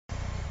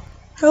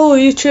Hello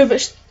YouTube,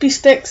 it's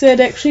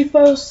BeastXZX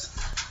Reapers.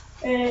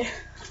 I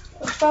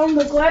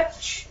found a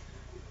glitch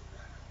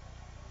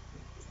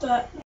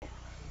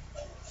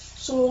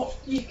so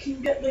you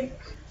can get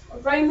like a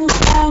rhino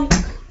tank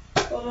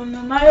or an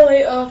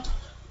annihilator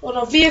or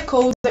a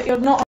vehicle that you're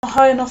not a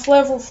high enough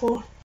level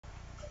for.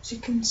 As you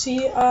can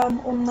see, I'm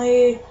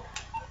only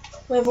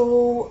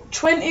level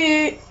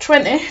 20.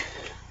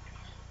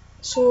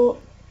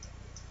 So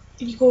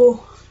you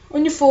go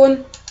on your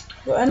phone,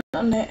 go to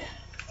internet,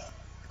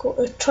 go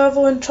to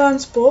travel and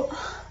transport,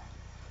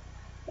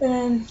 and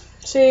then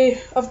say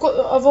I've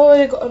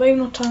already got a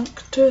rhino tank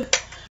to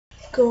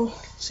go.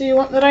 So you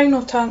want the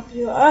rhino tank,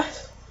 you go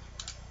this,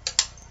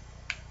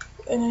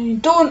 and then you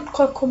don't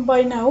click on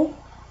buy now.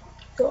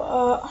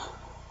 Go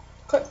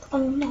click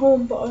on the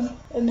home button,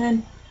 and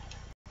then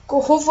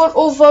go hover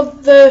over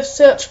the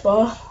search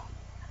bar,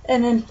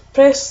 and then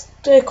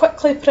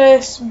quickly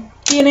press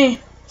D&A,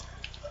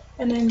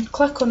 and then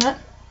click on it.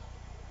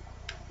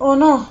 Oh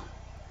no,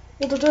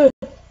 what did I do?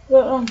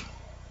 Got it wrong.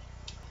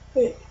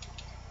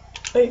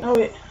 Wait, now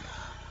wait.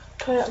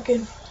 Try it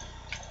again.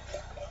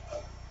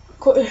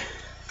 Go to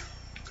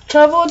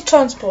travel and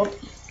transport.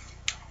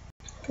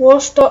 War,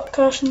 start,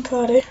 cash and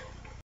carry.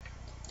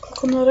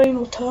 Click on the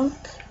rhino tank,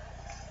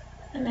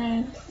 and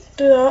then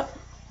do that.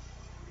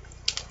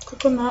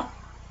 Click on that,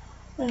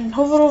 and then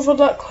hover over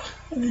that,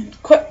 and then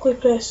quickly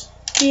press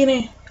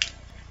D&A,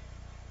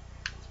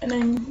 and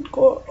then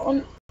go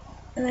on,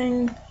 and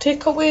then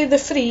take away the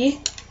 3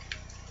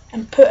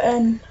 and put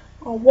in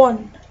a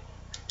 1,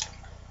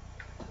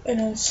 and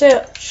then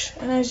search,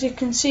 and as you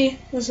can see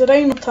there's a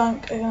rhino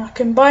tank, and I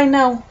can buy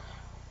now.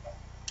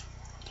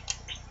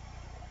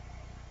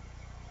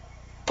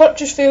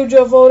 Purchase failed, you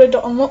have already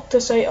unlocked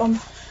this item.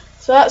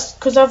 So that's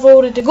because I've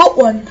already got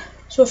one.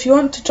 So if you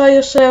want to try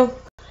yourself,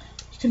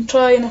 you can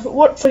try, and if it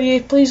worked for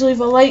you, please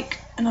leave a like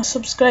and a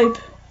subscribe.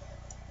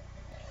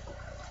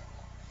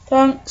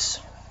 Thanks.